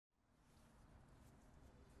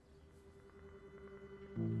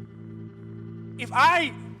If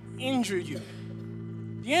I injure you,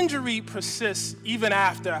 the injury persists even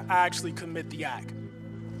after I actually commit the act.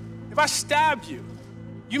 If I stab you,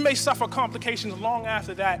 you may suffer complications long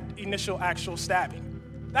after that initial actual stabbing.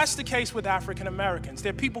 That's the case with African Americans. There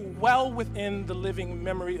are people well within the living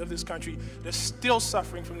memory of this country that are still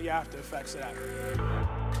suffering from the after effects of that.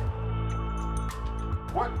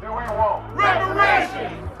 What do we want?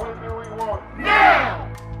 Reparations! What do we want? Now!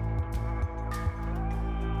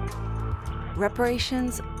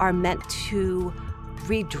 Reparations are meant to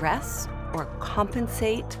redress or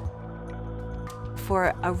compensate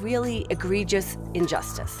for a really egregious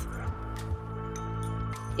injustice.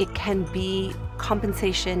 It can be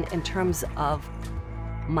compensation in terms of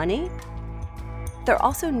money. There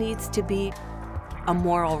also needs to be a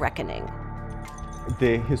moral reckoning.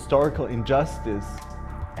 The historical injustice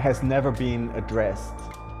has never been addressed.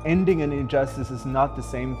 Ending an injustice is not the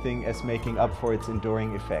same thing as making up for its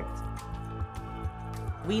enduring effect.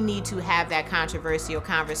 We need to have that controversial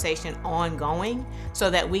conversation ongoing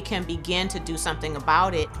so that we can begin to do something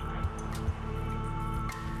about it.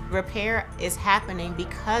 Repair is happening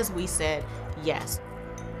because we said yes.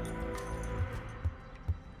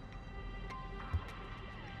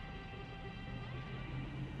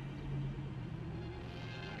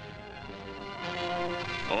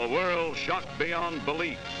 A world shocked beyond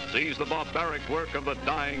belief sees the barbaric work of the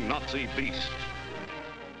dying Nazi beast.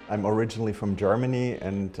 I'm originally from Germany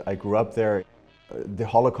and I grew up there. The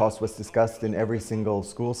Holocaust was discussed in every single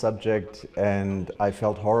school subject and I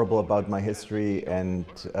felt horrible about my history and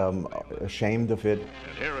ashamed of it.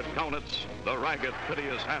 And here at Kaunitz, the ragged,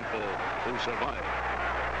 piteous handful who survived.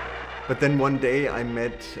 But then one day I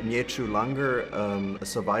met Mieczysław Langer, a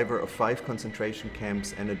survivor of 5 concentration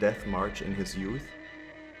camps and a death march in his youth.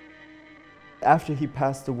 After he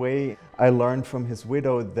passed away, I learned from his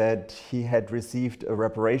widow that he had received a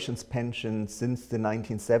reparations pension since the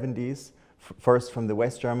 1970s, first from the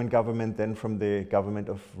West German government, then from the government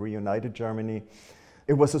of reunited Germany.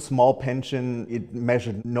 It was a small pension. It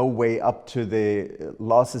measured no way up to the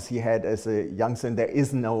losses he had as a youngster, and there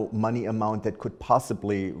is no money amount that could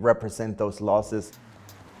possibly represent those losses.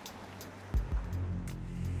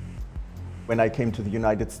 When I came to the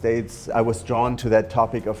United States, I was drawn to that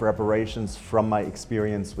topic of reparations from my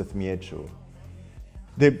experience with Mieczysław.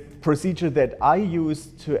 The procedure that I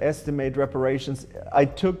used to estimate reparations, I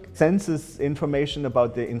took census information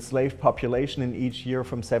about the enslaved population in each year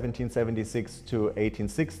from 1776 to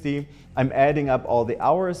 1860. I'm adding up all the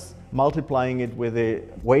hours, multiplying it with the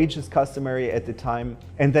wages customary at the time,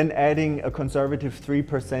 and then adding a conservative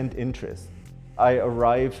 3% interest. I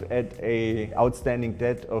arrive at an outstanding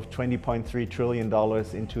debt of $20.3 trillion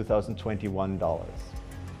in 2021 dollars.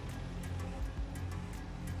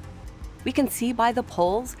 We can see by the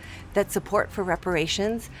polls that support for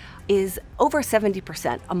reparations is over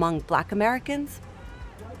 70% among Black Americans.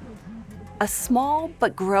 A small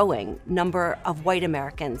but growing number of white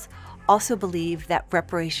Americans also believe that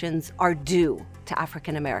reparations are due to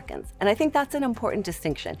African Americans. And I think that's an important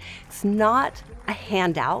distinction. It's not a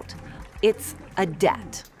handout, it's a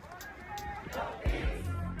debt.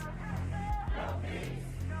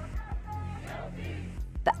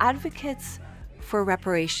 The advocates for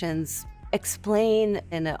reparations explain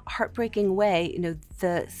in a heartbreaking way,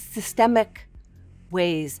 the systemic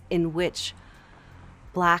ways in which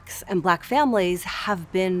Blacks and Black families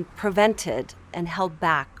have been prevented and held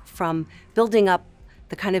back from building up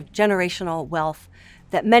the kind of generational wealth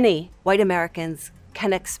that many white Americans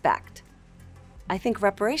can expect. I think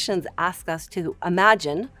reparations ask us to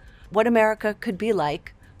imagine what America could be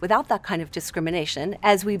like without that kind of discrimination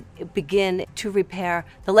as we begin to repair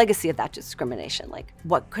the legacy of that discrimination. Like,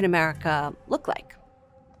 what could America look like?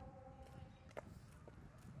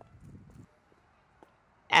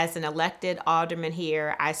 As an elected alderman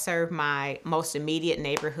here, I serve my most immediate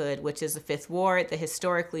neighborhood, which is the 5th Ward, the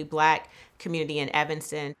historically Black community in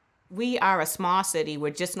Evanston. We are a small city.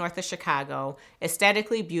 We're just north of Chicago,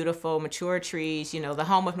 aesthetically beautiful, mature trees, the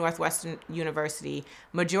home of Northwestern University,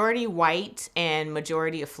 majority white and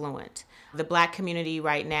majority affluent. The Black community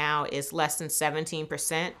right now is less than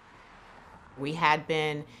 17%. We had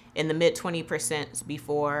been in the mid 20%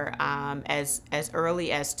 before as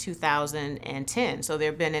early as 2010. So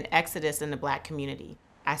there have been an exodus in the Black community.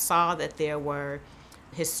 I saw that there were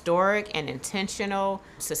historic and intentional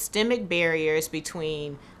systemic barriers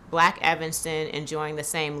between Black Evanston enjoying the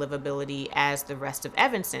same livability as the rest of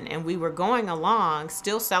Evanston. And we were going along,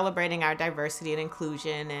 still celebrating our diversity and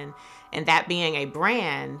inclusion and that being a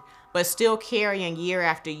brand, but still carrying year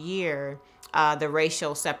after year the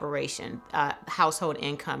racial separation, household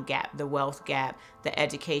income gap, the wealth gap, the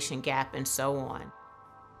education gap, and so on.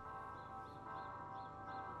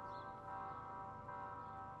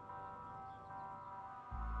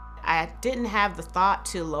 didn't have the thought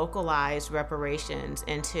to localize reparations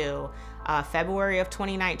until February of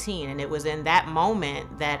 2019. And it was in that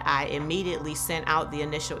moment that I immediately sent out the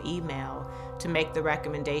initial email to make the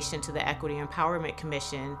recommendation to the Equity Empowerment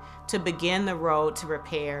Commission to begin the road to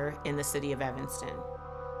repair in the city of Evanston.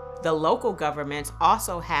 The local governments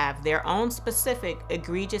also have their own specific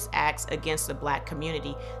egregious acts against the Black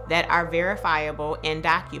community that are verifiable and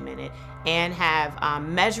documented and have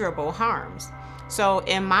measurable harms. So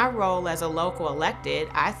in my role as a local elected,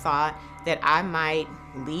 I thought that I might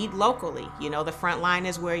lead locally. You know, the front line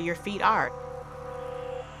is where your feet are.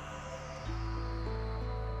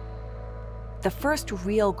 The first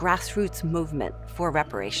real grassroots movement for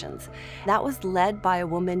reparations, that was led by a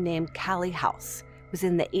woman named Callie House. It was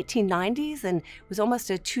in the 1890s and it was almost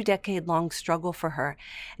a 2-decade-long struggle for her.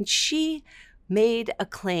 And she made a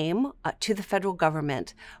claim to the federal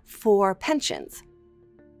government for pensions.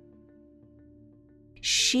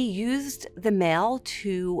 She used the mail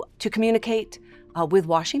to communicate with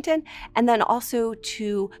Washington, and then also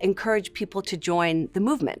to encourage people to join the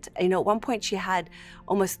movement. You know, at one point she had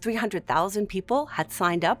almost 300,000 people had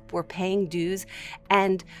signed up, were paying dues,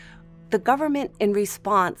 and the government in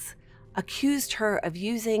response accused her of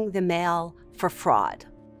using the mail for fraud.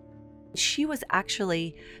 She was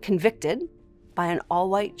actually convicted by an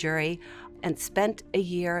all-white jury and spent a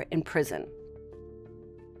year in prison.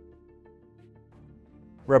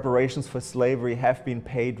 Reparations for slavery have been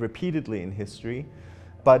paid repeatedly in history,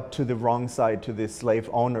 but to the wrong side, to the slave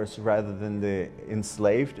owners rather than the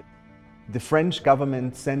enslaved. The French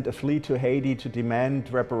government sent a fleet to Haiti to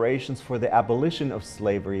demand reparations for the abolition of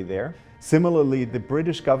slavery there. Similarly, the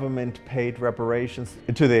British government paid reparations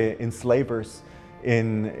to the enslavers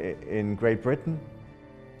in Great Britain.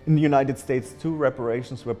 In the United States too,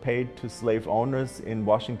 reparations were paid to slave owners in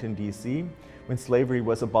Washington, D.C. when slavery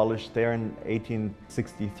was abolished there in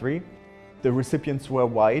 1863. The recipients were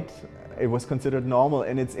white. It was considered normal,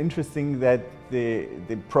 and it's interesting that the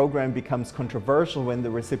program becomes controversial when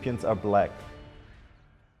the recipients are Black.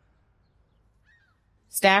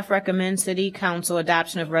 Staff recommends City Council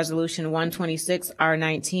adoption of Resolution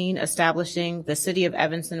 126R19, establishing the City of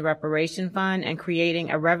Evanston Reparation Fund and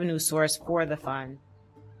creating a revenue source for the fund.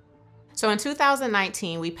 So in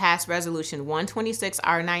 2019, we passed Resolution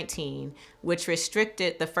 126R19, which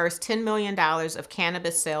restricted the first $10 million of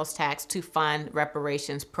cannabis sales tax to fund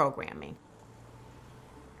reparations programming.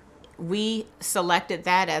 We selected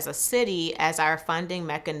that as a city as our funding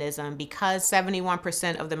mechanism because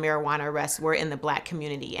 71% of the marijuana arrests were in the Black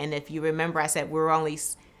community. And if you remember, I said we're only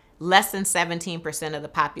less than 17% of the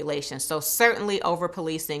population. So certainly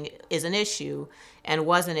over-policing is an issue and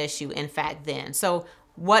was an issue, in fact, then. So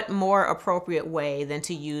what more appropriate way than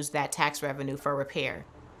to use that tax revenue for repair?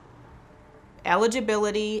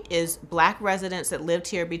 Eligibility is Black residents that lived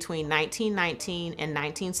here between 1919 and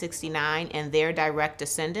 1969 and their direct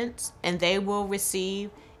descendants, and they will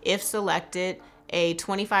receive, if selected, a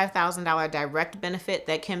 $25,000 direct benefit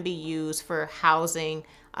that can be used for housing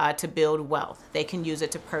to build wealth. They can use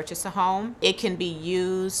it to purchase a home. It can be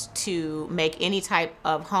used to make any type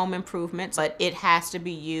of home improvements, but it has to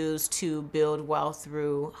be used to build wealth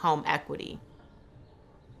through home equity.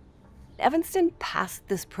 Evanston passed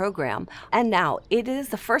this program, and now it is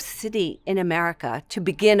the first city in America to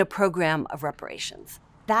begin a program of reparations.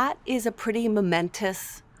 That is a pretty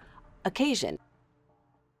momentous occasion.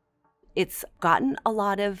 It's gotten a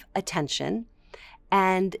lot of attention,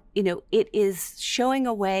 and it is showing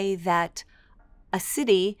a way that a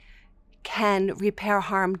city can repair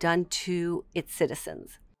harm done to its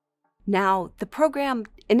citizens. Now, the program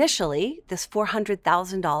initially, this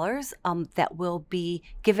 $400,000 that will be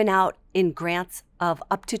given out in grants of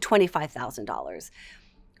up to $25,000,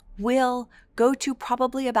 will go to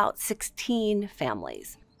probably about 16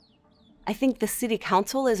 families. I think the City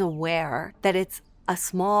Council is aware that it's a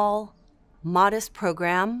small, modest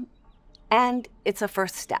program, and it's a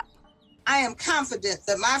first step. I am confident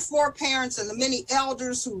that my foreparents and the many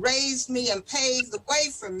elders who raised me and paved the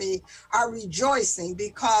way for me are rejoicing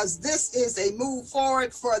because this is a move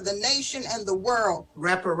forward for the nation and the world.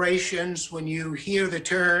 Reparations, when you hear the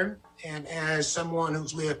term, and as someone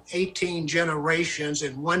who's lived 18 generations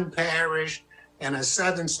in one parish and a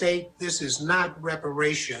southern state, this is not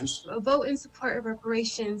reparations. A vote in support of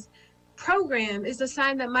reparations program is a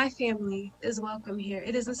sign that my family is welcome here.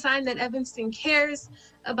 It is a sign that Evanston cares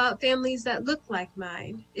about families that look like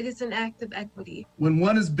mine. It is an act of equity. When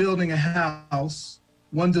one is building a house,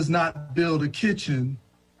 one does not build a kitchen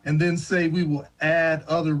and then say we will add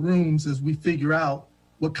other rooms as we figure out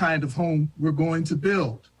what kind of home we're going to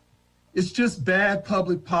build. It's just bad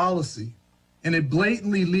public policy, and it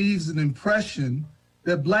blatantly leaves an impression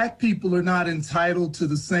that Black people are not entitled to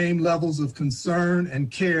the same levels of concern and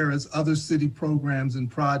care as other city programs and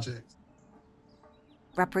projects.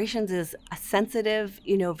 Reparations is a sensitive,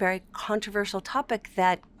 very controversial topic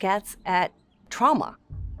that gets at trauma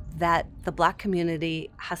that the Black community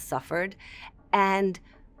has suffered. And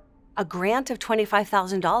a grant of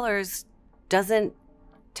 $25,000 doesn't,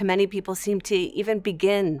 to many people, seem to even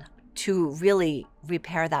begin to really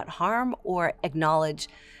repair that harm or acknowledge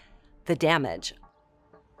the damage.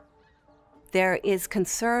 There is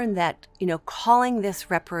concern that, calling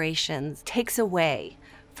this reparations takes away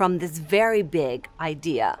from this very big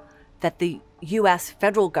idea that the U.S.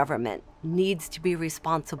 federal government needs to be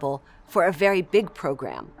responsible for a very big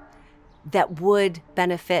program that would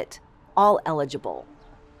benefit all eligible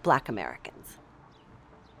Black Americans.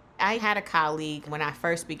 I had a colleague, when I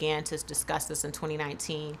first began to discuss this in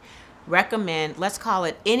 2019, recommend, let's call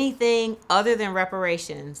it anything other than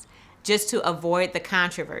reparations, just to avoid the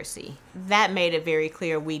controversy. That made it very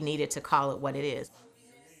clear we needed to call it what it is.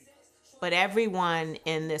 But everyone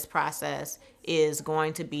in this process is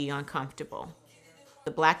going to be uncomfortable.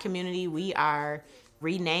 The Black community, we are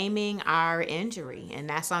renaming our injury, and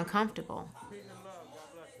that's uncomfortable.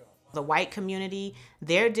 The white community,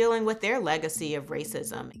 they're dealing with their legacy of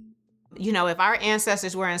racism. If our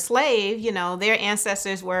ancestors were enslaved, their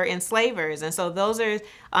ancestors were enslavers. And so those are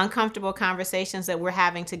uncomfortable conversations that we're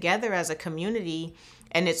having together as a community.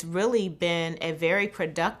 And it's really been a very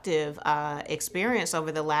productive experience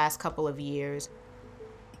over the last couple of years.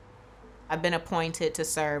 I've been appointed to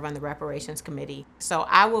serve on the Reparations Committee. So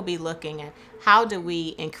I will be looking at how do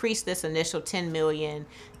we increase this initial $10 million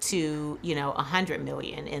to, $100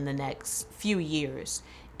 million in the next few years.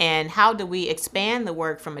 And how do we expand the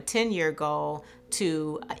work from a 10-year goal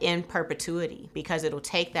to in perpetuity? Because it'll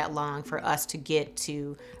take that long for us to get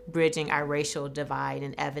to bridging our racial divide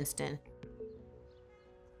in Evanston.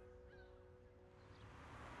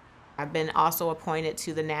 I've been also appointed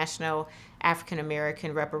to the National African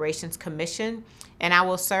American Reparations Commission, and I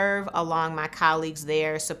will serve along my colleagues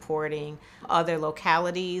there, supporting other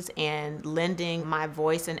localities and lending my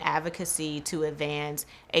voice and advocacy to advance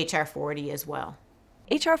HR 40 as well.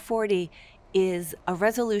 HR 40 is a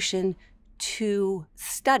resolution to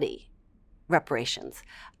study reparations,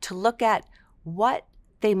 to look at what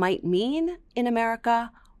they might mean in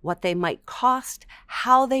America, what they might cost,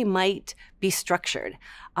 how they might be structured.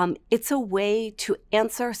 It's a way to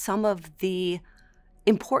answer some of the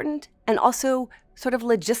important and also sort of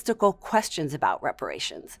logistical questions about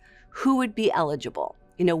reparations. Who would be eligible?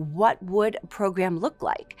 What would a program look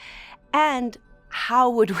like? And how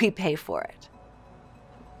would we pay for it?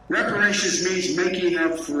 Reparations means making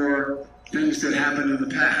up for things that happened in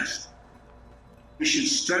the past. We should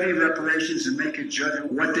study reparations and make a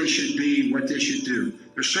judgment what they should be, what they should do.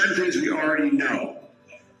 There's certain things we already know,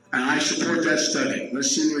 and I support that study.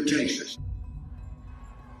 Let's see where it takes us.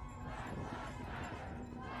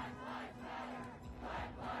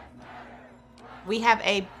 We have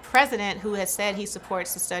a president who has said he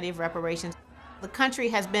supports the study of reparations. The country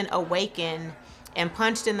has been awakened and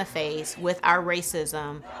punched in the face with our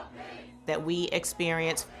racism that we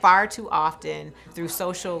experience far too often through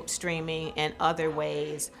social streaming and other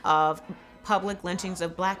ways of public lynchings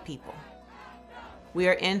of Black people. We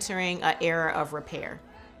are entering an era of repair.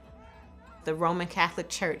 The Roman Catholic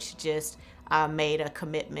Church just made a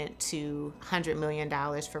commitment to $100 million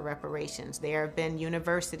for reparations. There have been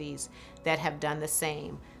universities that have done the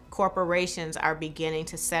same. Corporations are beginning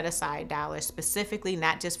to set aside dollars specifically,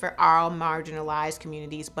 not just for our marginalized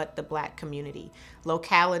communities, but the Black community.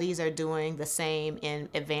 Localities are doing the same in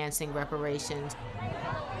advancing reparations.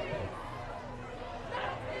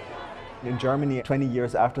 In Germany, 20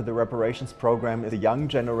 years after the reparations program, the young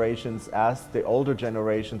generations asked the older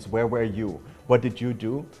generations, where were you? What did you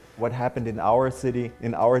do? What happened in our city,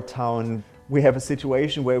 in our town? We have a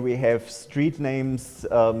situation where we have street names,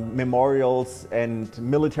 memorials, and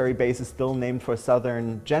military bases still named for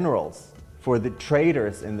Southern generals, for the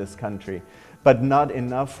traders in this country, but not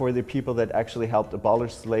enough for the people that actually helped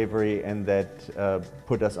abolish slavery and that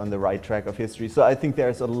put us on the right track of history. So I think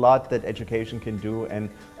there's a lot that education can do, and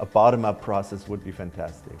a bottom-up process would be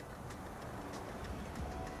fantastic.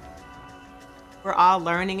 We're all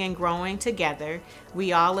learning and growing together.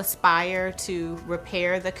 We all aspire to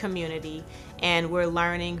repair the community, and we're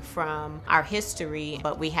learning from our history,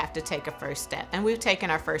 but we have to take a first step. And we've taken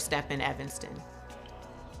our first step in Evanston.